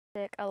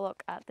Take a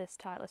look at this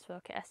Titleist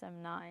Vokey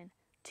SM9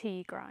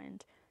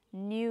 T-Grind.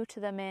 New to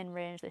the main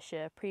range this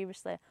year,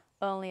 previously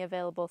only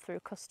available through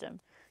custom.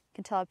 You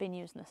can tell I've been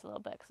using this a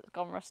little bit because it's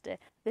gone rusty.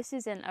 This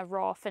is in a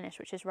raw finish,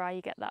 which is why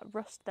you get that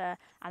rust there,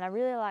 and I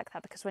really like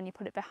that because when you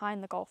put it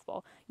behind the golf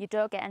ball, you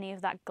don't get any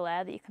of that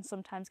glare that you can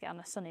sometimes get on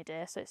a sunny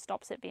day, so it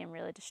stops it being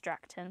really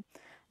distracting.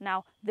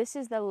 Now, this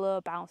is the low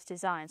bounce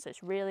design, so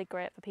it's really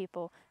great for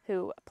people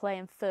who play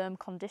in firm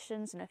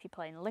conditions. And if you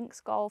play in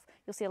links golf,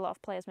 you'll see a lot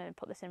of players maybe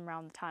put this in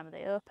around the time of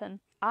the Open.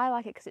 I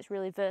like it because it's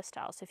really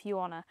versatile, so if you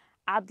want to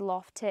add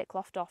loft, take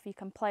loft off, you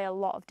can play a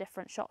lot of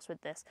different shots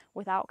with this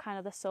without kind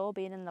of the sole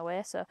being in the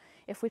way. So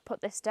if we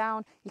put this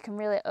down, you can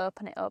really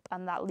open it up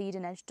and that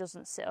leading edge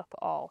doesn't sit up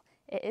at all.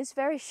 It is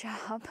very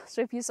sharp,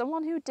 so if you're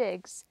someone who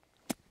digs,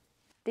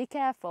 be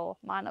careful,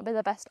 might not be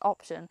the best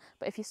option,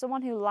 but if you're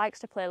someone who likes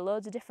to play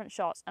loads of different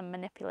shots and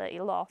manipulate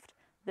your loft,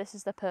 this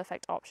is the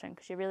perfect option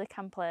because you really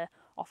can play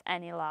off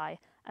any lie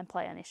and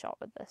play any shot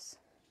with this.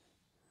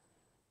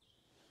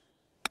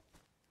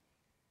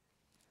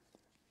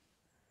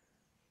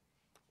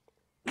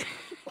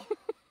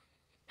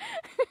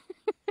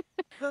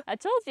 I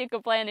told you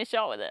could play any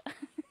shot with it.